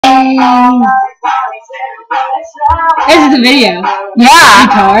This is a video. Yeah.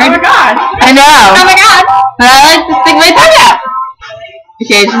 Retard. Oh my god. I know. Oh my god. But I like to stick my tongue out.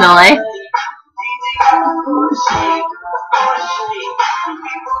 Occasionally.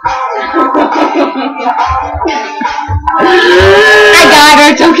 I got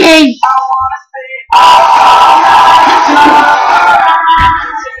her. It's okay.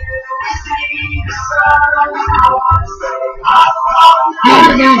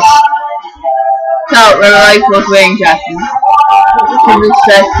 So, really like what's wearing Justin. For this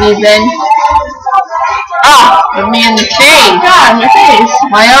season. Oh, with me in the face. God, my face.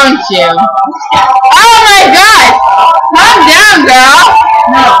 My own shoe. Oh my god! Calm down, girl!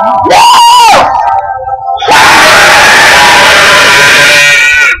 No. No!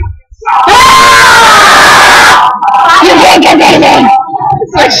 You can't get anything!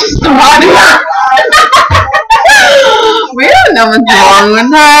 It's like she's demonic. We don't know what's wrong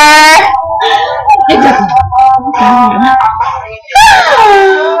with her. It's okay.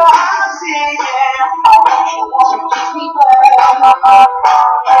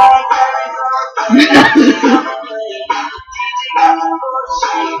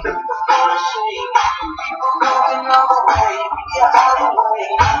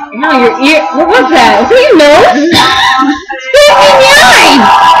 No, your ear. What was that? Was it your nose? Spit in your eyes!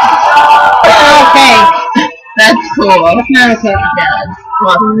 Okay. That's cool. It's not okay.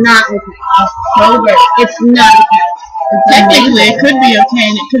 Well, It's not okay. sober. It's not okay. Technically, it could be okay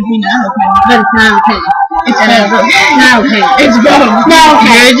and it could be not okay. But it's not okay. It's both. It's not okay. It's both. Not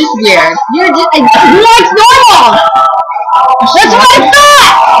okay. You're just weird. You're just. No, it's normal! That's what I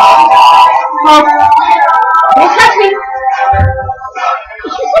thought! Oh. Don't touch me.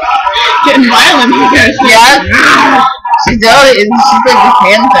 Getting violent here. Yeah. She's like a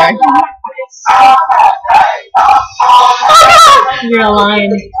panther. You're a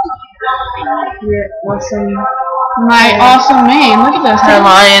lion. You're awesome. My awesome mane. Look at this. Her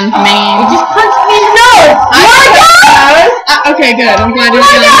lion's You mane. just punched me in the nose! Okay, good. I'm glad you're No,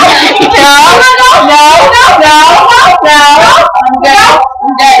 feeling it. no.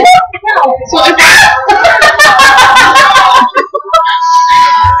 I'm dead.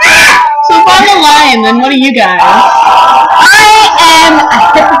 So if I'm a lion, then what are you guys? I am a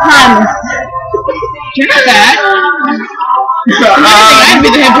hippopotamus. You're not that. I'd be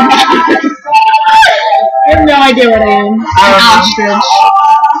the hippopotamus. I have no idea what I am. An ostrich.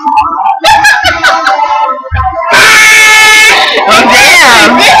 Oh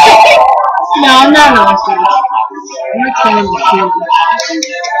damn! No, I'm not an ostrich. I'm not trying to be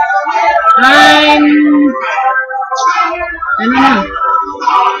I don't know.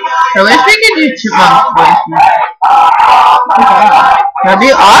 I wish we could do chipmunk voices. That'd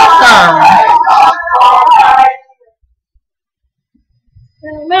be awesome. I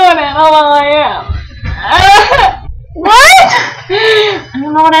don't know what animal I am. What? I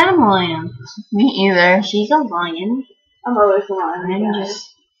don't know what animal I am. Me either. She's a lion. I'm always a lion. I'm just.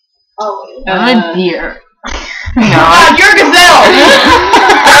 Always. I'm a deer. No. You're a gazelle! I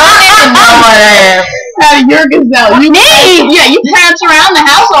don't even know what I am. You're a gazelle. You yeah, you prance around the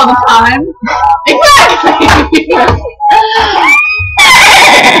house all the time. Exactly!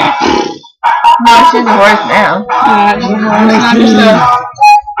 No, she's a horse now. Not yourself.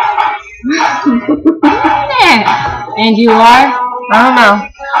 Yeah. And you are I don't know.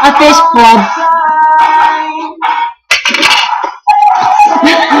 a fish club.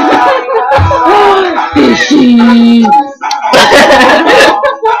 Fishy.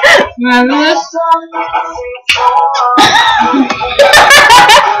 Remember this?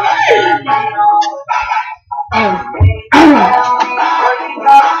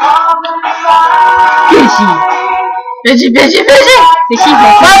 Fishy. Fishy.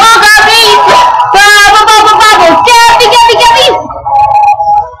 Bubble guppies! Bubble. Guppy.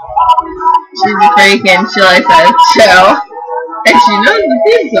 She's a freaking, she likes that show. And she knows the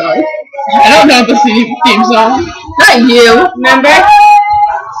theme song. I don't know the theme song. Not you. Remember?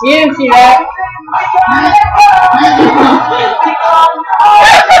 You didn't see that.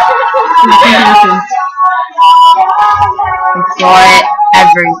 Enjoy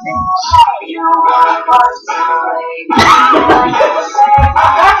everything.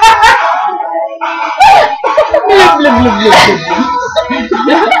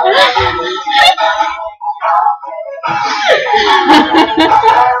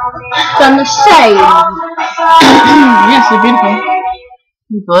 From the shade. Yes, you're beautiful.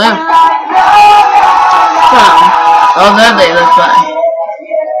 Blue. From. Oh, no, they look fun.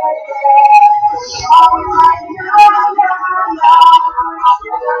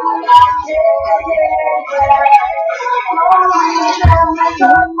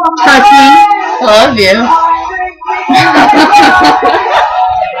 Turkey. I love you.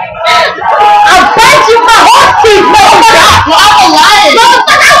 I'll bite you my horse teeth, motherfucker! I'm alive.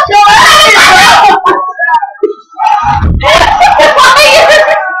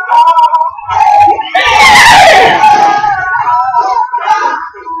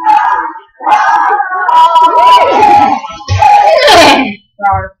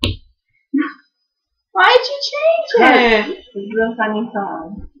 Why'd you change it? It's a real funny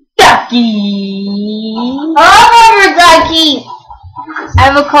song. Ducky. Oh, remember Ducky. I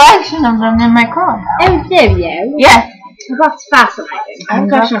have a collection of them in my car. And did you? Yes. That's fascinating. I have a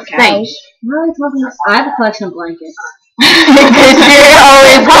collection of fish. Really talking about, I have a collection of blankets. Because you're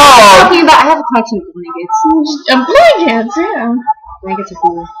always cold. Talking about, I have a collection of blankets. A blanket, yeah. Blankets are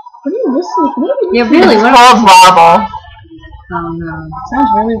cool. What are you listening? What are you Yeah, really. It's What? called Wobble. Oh no. It sounds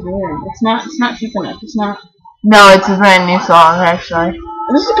really weird. It's not cheap enough. It's not. No, it's a brand new song, actually.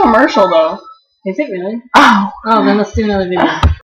 This is a commercial, though. Is it really? Oh. Oh, then let's do another video.